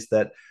 and that is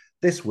that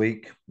this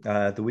week,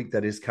 the week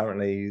that is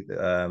currently,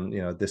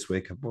 this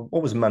week,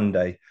 what was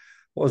Monday?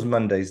 What was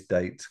Monday's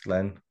date,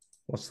 Glenn?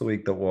 What's the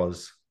week that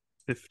was?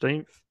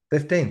 15th.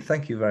 15th.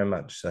 Thank you very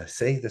much.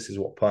 See, this is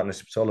what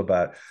partnership's all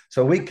about.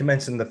 So, a week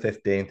commencing the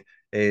 15th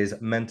is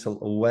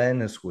Mental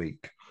Awareness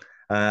Week.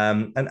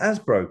 And as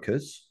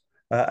brokers,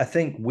 I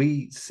think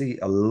we see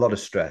a lot of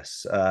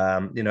stress,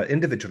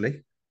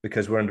 individually,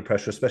 because we're under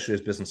pressure, especially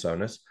as business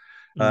owners.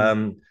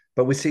 Mm.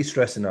 But we see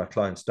stress in our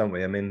clients, don't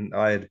we? I mean,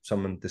 I had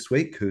someone this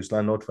week whose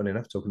landlord, funny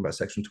enough, talking about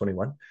Section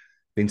 21,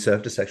 being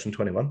served a Section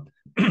 21.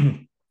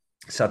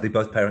 Sadly,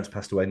 both parents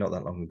passed away not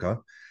that long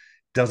ago.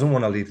 Doesn't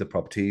want to leave the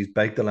property. He's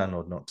begged the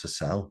landlord not to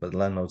sell, but the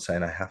landlord's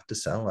saying, I have to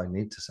sell, I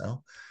need to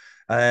sell.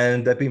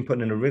 And they've been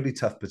put in a really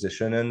tough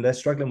position, and they're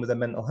struggling with their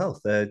mental health.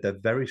 They're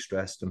very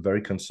stressed and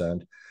very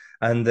concerned.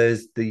 And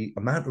there's the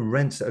amount of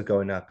rents that are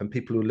going up, and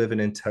people who are living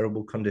in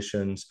terrible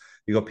conditions.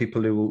 You've got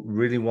people who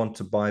really want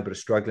to buy but are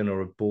struggling or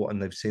have bought,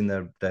 and they've seen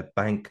their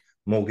bank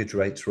mortgage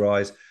rates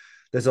rise.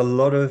 There's a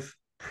lot of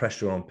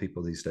pressure on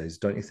people these days,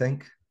 don't you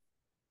think?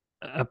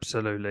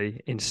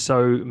 Absolutely. In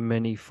so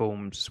many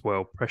forms as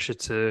well. Pressure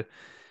to,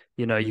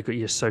 you've got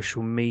your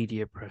social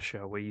media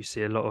pressure where you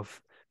see a lot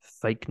of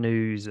fake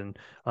news and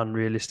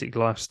unrealistic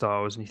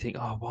lifestyles, and you think,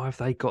 oh, why have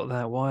they got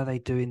that? Why are they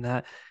doing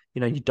that?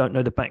 You don't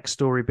know the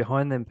backstory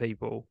behind them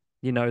people.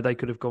 They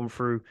could have gone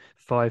through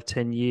 5,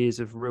 10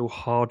 years of real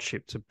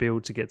hardship to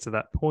build to get to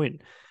that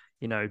point.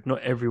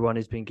 Not everyone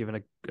is being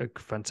given a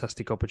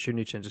fantastic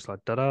opportunity and just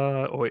like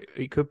da-da, or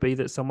it could be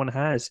that someone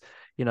has,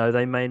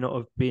 they may not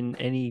have been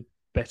any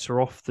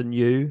better off than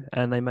you,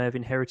 and they may have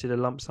inherited a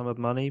lump sum of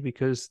money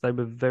because they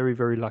were very,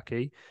 very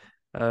lucky.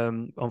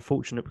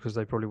 Unfortunate because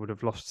they probably would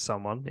have lost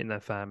someone in their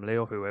family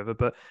or whoever,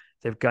 but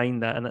they've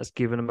gained that, and that's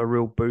given them a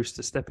real boost,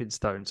 a stepping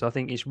stone. So I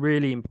think it's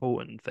really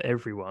important for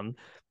everyone,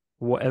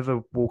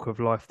 whatever walk of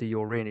life that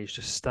you're in, is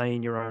just stay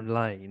in your own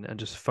lane and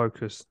just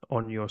focus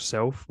on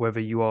yourself, whether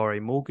you are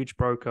a mortgage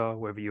broker,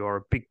 whether you are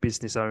a big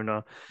business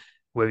owner,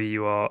 whether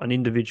you are an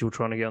individual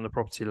trying to get on the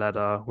property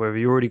ladder, whether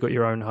you already got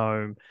your own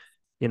home.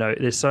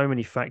 There's so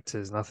many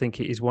factors, and I think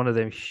it is one of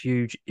them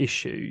huge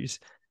issues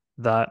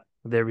that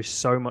there is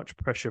so much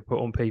pressure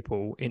put on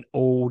people in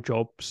all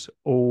jobs,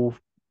 all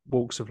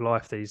walks of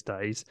life these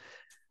days.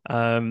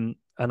 And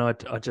I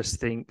just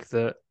think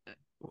that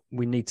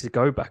we need to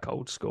go back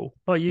old school.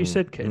 Like you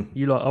said, Ken, Mm.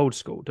 you like old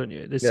school, don't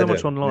you? There's Yeah, I so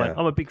much do. online. Yeah.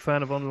 I'm a big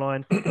fan of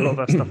online. A lot of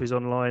our stuff is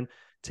online.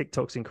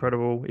 TikTok's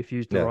incredible if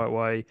used the Yeah. right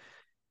way,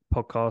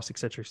 podcasts,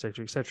 etc.,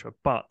 etc., etc.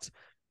 But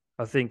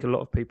I think a lot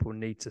of people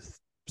need to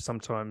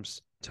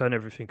sometimes turn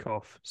everything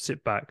off,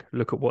 sit back,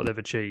 look at what they've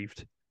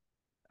achieved,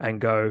 and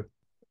go,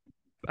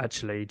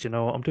 actually, do you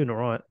know what? I'm doing all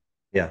right.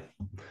 Yeah.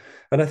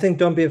 And I think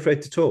don't be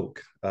afraid to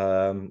talk.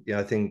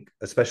 I think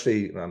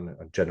especially I'm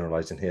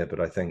generalizing here, but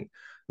I think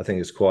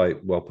it's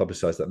quite well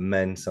publicized that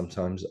men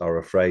sometimes are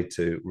afraid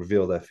to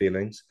reveal their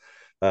feelings.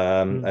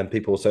 Mm, And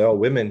people say, "Oh,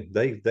 women,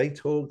 they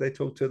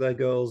talk to their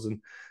girls,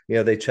 and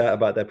they chat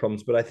about their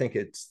problems." But I think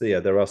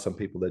there are some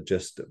people that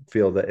just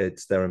feel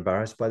that they're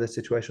embarrassed by the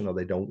situation or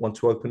they don't want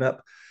to open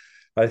up.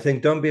 I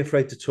think don't be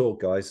afraid to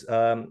talk, guys.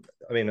 I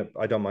mean,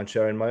 I don't mind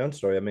sharing my own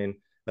story. I mean,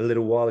 a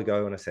little while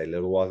ago, when I say a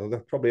little while ago,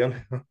 probably only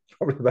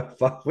probably about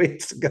 5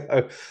 weeks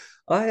ago,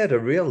 I had a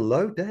real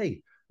low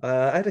day.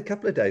 I had a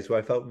couple of days where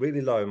I felt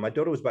really low. My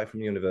daughter was back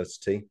from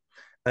university,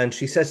 and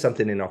she said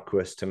something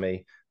innocuous to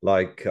me,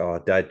 like,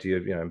 "Oh, Dad,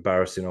 you're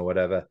embarrassing or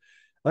whatever."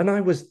 And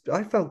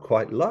I felt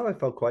quite low. I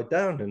felt quite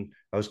down, and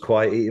I was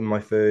quiet eating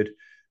my food.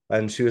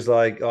 And she was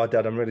like, "Oh,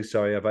 Dad, I'm really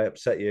sorry. Have I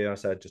upset you?" I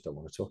said, "I just don't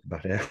want to talk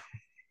about it."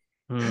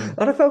 mm,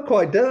 And I felt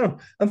quite down,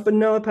 and for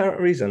no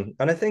apparent reason.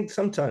 And I think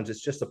sometimes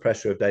it's just the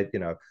pressure of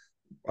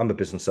I'm a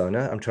business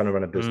owner. I'm trying to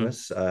run a mm,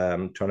 business,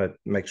 trying to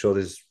make sure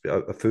there's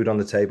a food on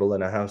the table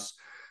and a house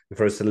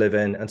for us to live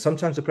in. And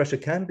sometimes the pressure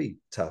can be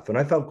tough. And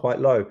I felt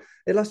quite low.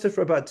 It lasted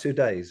for about 2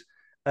 days.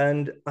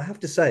 And I have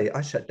to say,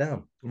 I shut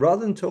down.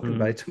 Rather than talking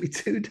about mm. it, it took me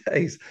 2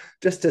 days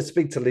just to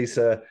speak to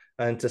Lisa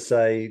and to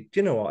say, do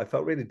you know what? I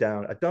felt really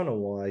down. I don't know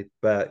why,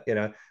 but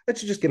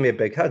let's just give me a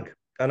big hug.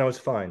 And I was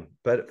fine.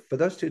 But for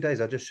those 2 days,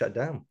 I just shut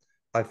down.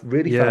 I've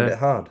really found Yeah. it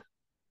hard.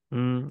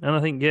 And I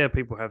think, yeah,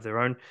 people have their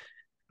own,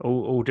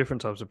 all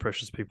different types of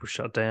pressures. People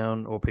shut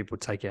down or people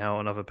take it out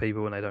on other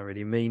people when they don't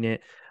really mean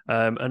it.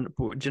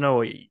 Do you know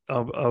what?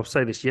 I'll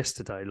say this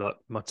yesterday, like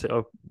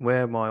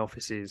where my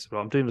office is. Well,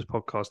 I'm doing this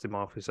podcast in my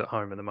office at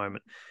home at the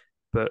moment,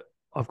 but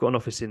I've got an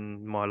office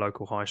in my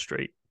local high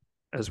street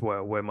as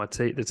well, where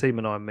the team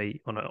and I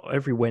meet on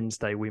every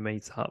Wednesday. We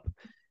meet up,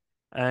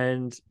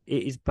 and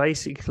it is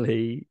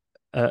basically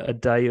a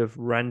day of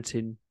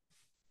ranting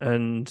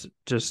and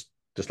just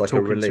like a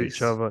talking to each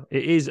release. other.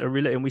 It is a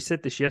really, and we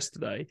said this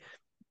yesterday.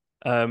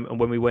 And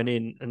when we went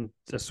in and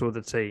just saw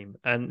the team,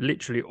 and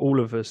literally all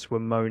of us were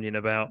moaning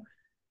about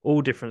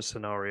all different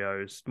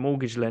scenarios,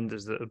 mortgage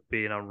lenders that are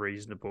being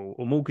unreasonable,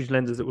 or mortgage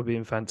lenders that were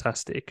being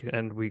fantastic,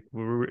 and we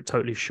were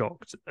totally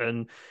shocked,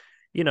 and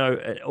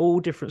all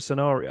different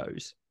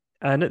scenarios.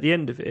 And at the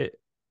end of it,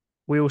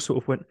 we all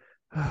sort of went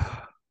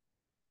at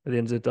the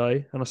end of the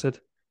day, and I said,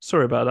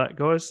 "Sorry about that,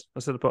 guys." I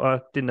said, "But I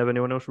didn't have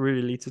anyone else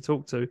really to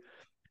talk to."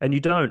 And you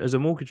don't, as a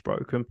mortgage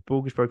broker, and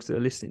mortgage brokers that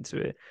are listening to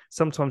it,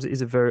 sometimes it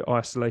is a very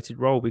isolated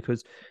role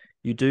because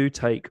you do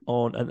take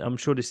on, and I'm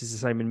sure this is the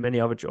same in many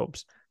other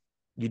jobs,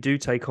 you do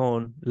take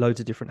on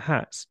loads of different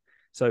hats.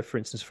 So, for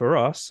instance, for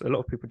us, a lot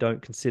of people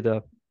don't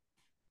consider,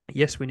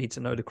 yes, we need to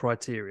know the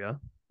criteria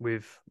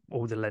with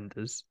all the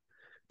lenders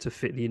to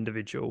fit the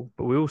individual,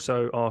 but we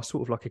also are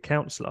sort of like a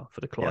counselor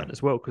for the Yeah. client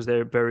as well, because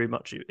they're very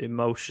much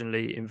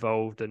emotionally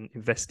involved and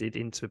invested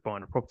into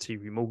buying a property,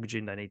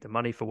 remortgaging. They need the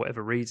money for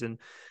whatever reason.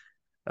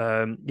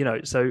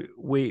 So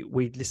we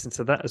listen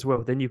to that as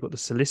well. Then you've got the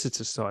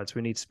solicitor side, so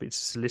we need to speak to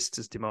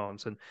solicitors'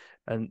 demands,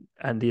 and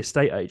the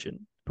estate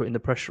agent putting the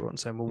pressure on,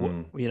 saying, well,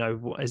 Mm.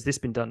 what has this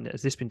been done?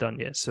 Has this been done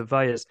yet?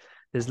 Surveyors,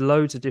 there's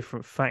loads of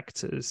different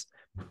factors.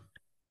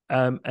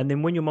 And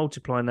then when you're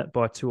multiplying that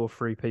by 2 or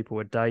 3 people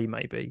a day,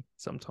 maybe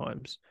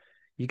sometimes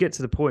you get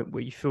to the point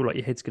where you feel like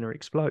your head's going to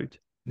explode.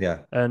 Yeah.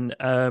 And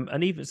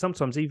even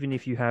sometimes, even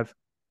if you have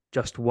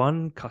just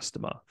one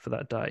customer for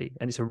that day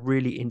and it's a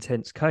really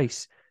intense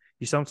case,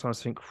 you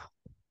sometimes think,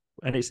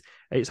 and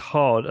it's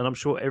hard. And I'm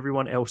sure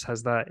everyone else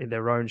has that in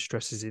their own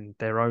stresses in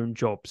their own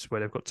jobs where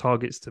they've got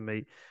targets to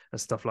meet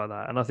and stuff like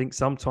that. And I think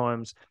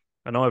sometimes,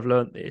 and I've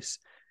learned this,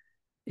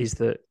 is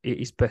that it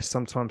is best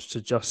sometimes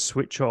to just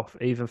switch off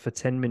even for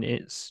 10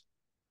 minutes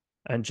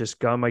and just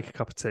go and make a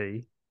cup of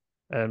tea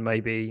and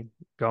maybe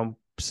go and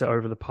sit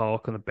over the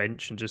park on the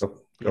bench and just, or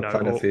Go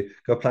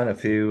plant a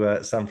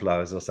few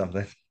sunflowers or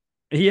something.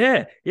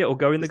 yeah, or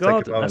go in the Just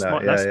take a garden. moment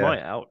out. Yeah, That's yeah,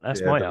 my out.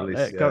 That's yeah. my The out.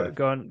 release. Go Yeah,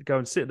 go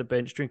and sit at the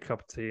bench, drink a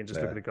cup of tea, and just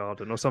look yeah, at the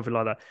garden or something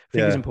like that. I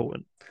think it's yeah.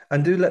 important.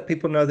 And do let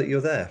people know that you're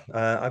there.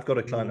 I've got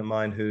a client Mm. of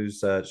mine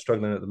who's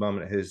struggling at the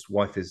moment. His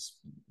wife is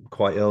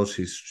quite ill.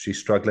 She's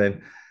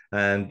struggling,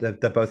 and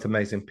they're both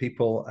amazing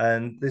people.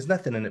 And there's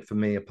nothing in it for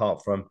me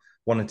apart from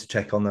wanting to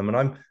check on them.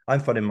 And I'm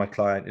phoning my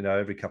client,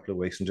 every couple of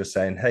weeks and just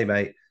saying, "Hey,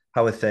 mate,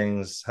 how are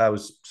things?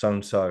 How's so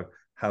and so?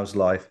 How's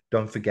life?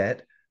 Don't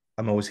forget,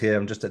 I'm always here.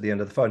 I'm just at the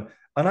end of the phone,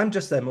 and I'm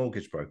just their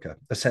mortgage broker.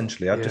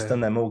 Essentially, I've just Yeah. done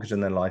their mortgage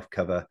and their life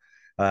cover."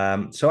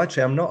 So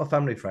actually, I'm not a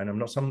family friend. I'm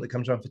not someone that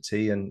comes around for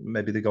tea and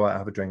maybe they go out and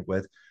have a drink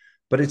with.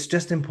 But it's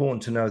just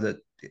important to know that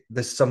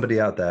there's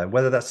somebody out there,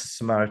 whether that's the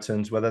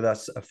Samaritans, whether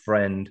that's a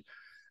friend.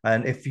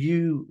 And if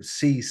you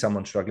see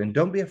someone struggling,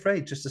 don't be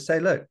afraid just to say,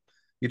 look,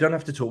 you don't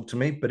have to talk to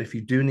me, but if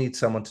you do need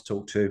someone to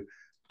talk to,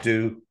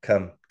 do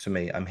come to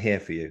me. I'm here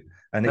for you.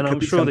 And it And could I'm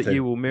be sure that something.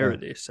 you will mirror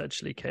Yeah. this,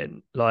 actually,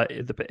 Ken. Like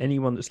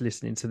anyone that's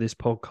listening to this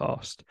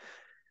podcast,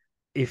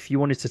 if you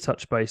wanted to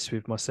touch base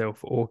with myself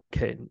or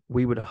Ken,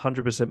 we would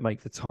 100%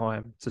 make the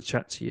time to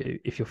chat to you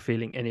if you're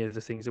feeling any of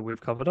the things that we've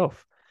covered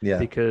off. Yeah.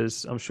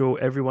 Because I'm sure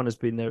everyone has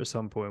been there at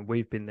some point.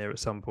 We've been there at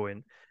some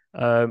point.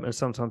 And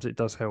sometimes it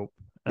does help.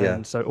 Yeah.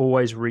 And so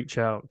always reach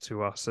out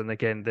to us. And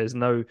again, there's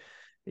nothing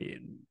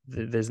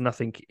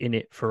in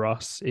it for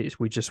us.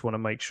 We just want to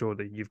make sure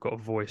that you've got a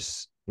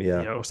voice,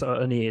 Yeah. or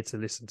an ear to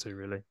listen to,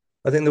 really.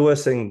 I think the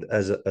worst thing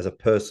as a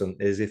person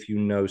is if you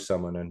know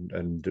someone,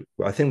 and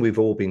I think we've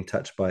all been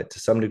touched by it to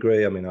some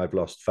degree. I mean, I've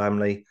lost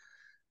family.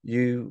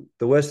 The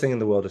worst thing in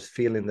the world is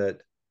feeling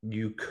that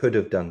you could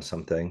have done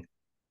something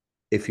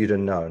if you'd have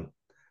known,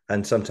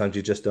 and sometimes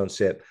you just don't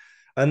see it,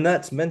 and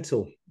that's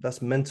mental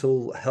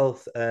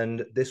health.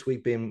 And this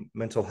week being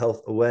mental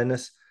health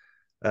awareness,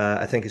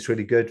 I think it's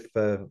really good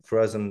for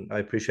us, and I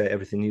appreciate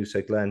everything you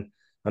said, Glenn.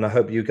 And I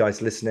hope you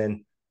guys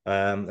listening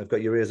have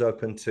got your ears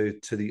open to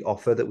the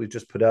offer that we've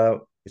just put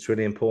out. It's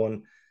really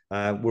important.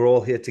 We're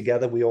all here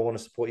together. We all want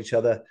to support each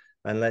other,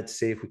 and let's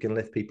see if we can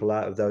lift people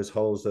out of those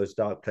holes, those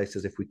dark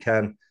places, if we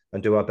can,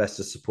 and do our best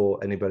to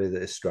support anybody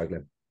that is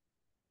struggling.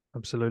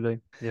 Absolutely.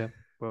 Yeah.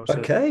 Well said.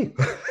 Okay.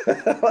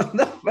 On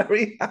that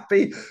very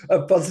happy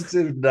and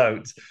positive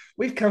note,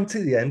 we've come to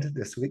the end of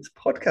this week's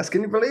podcast.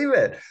 Can you believe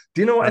it?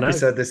 Do you know what I know.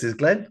 episode this is,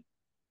 Glenn?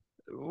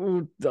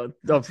 Ooh, I've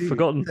 13,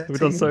 forgotten. We've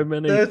done so 13,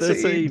 many.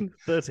 13,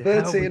 13. 30. How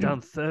have we 13.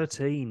 done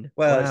 13?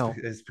 Well, Wow.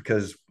 it's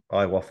because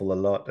I waffle a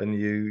lot and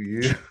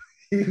you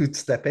you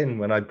step in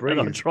when I And I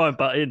breathe. try and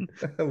butt in.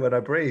 When I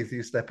breathe,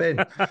 you step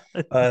in.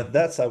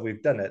 That's how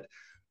we've done it.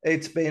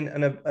 It's been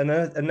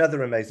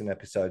another amazing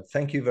episode.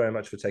 Thank you very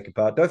much for taking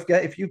part. Don't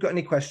forget, if you've got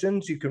any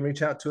questions, you can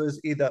reach out to us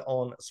either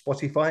on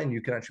Spotify, and you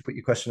can actually put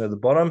your question at the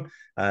bottom.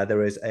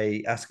 There is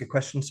a ask a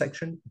question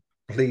section.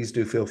 Please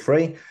do feel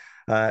free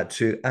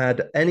to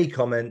add any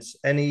comments,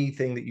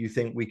 anything that you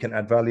think we can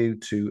add value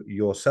to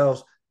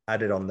yourselves.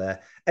 Add it on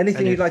there. And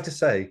Anything you'd like if to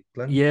say,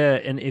 Glenn? Yeah,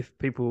 and if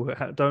people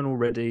don't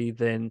already,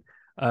 then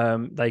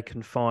They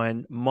can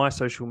find my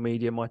social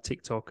media, my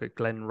TikTok at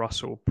Glen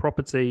Russell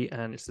Property,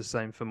 and it's the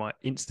same for my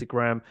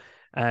Instagram.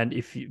 And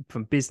if you,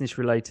 from business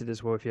related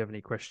as well, if you have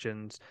any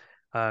questions,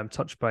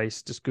 touch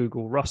base, just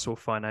Google Russell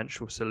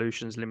Financial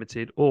Solutions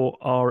Limited or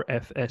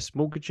RFS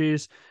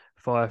Mortgages.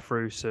 Fire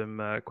through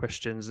some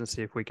questions and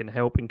see if we can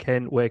help. And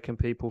Ken, where can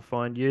people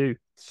find you?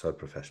 So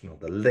professional.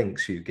 The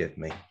links you give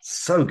me,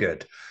 so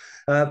good.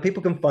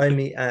 People can find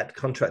me at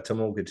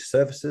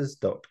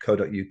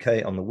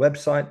contractormortgageservices.co.uk on the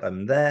website.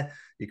 I'm there.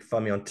 You can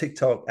find me on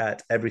TikTok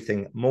at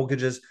Everything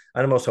Mortgages.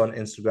 And I'm also on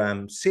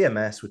Instagram,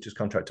 CMS, which is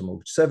Contractor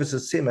Mortgage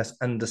Services,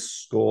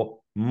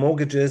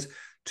 CMS_mortgages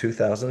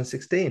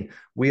 2016.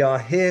 We are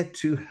here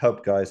to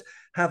help, guys.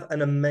 Have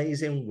an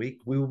amazing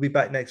week. We will be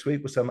back next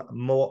week with some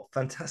more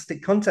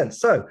fantastic content.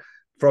 So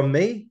from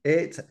me,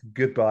 it's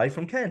goodbye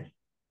from Ken.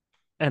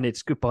 And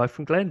it's goodbye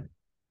from Glen.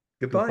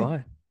 Goodbye.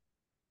 Goodbye.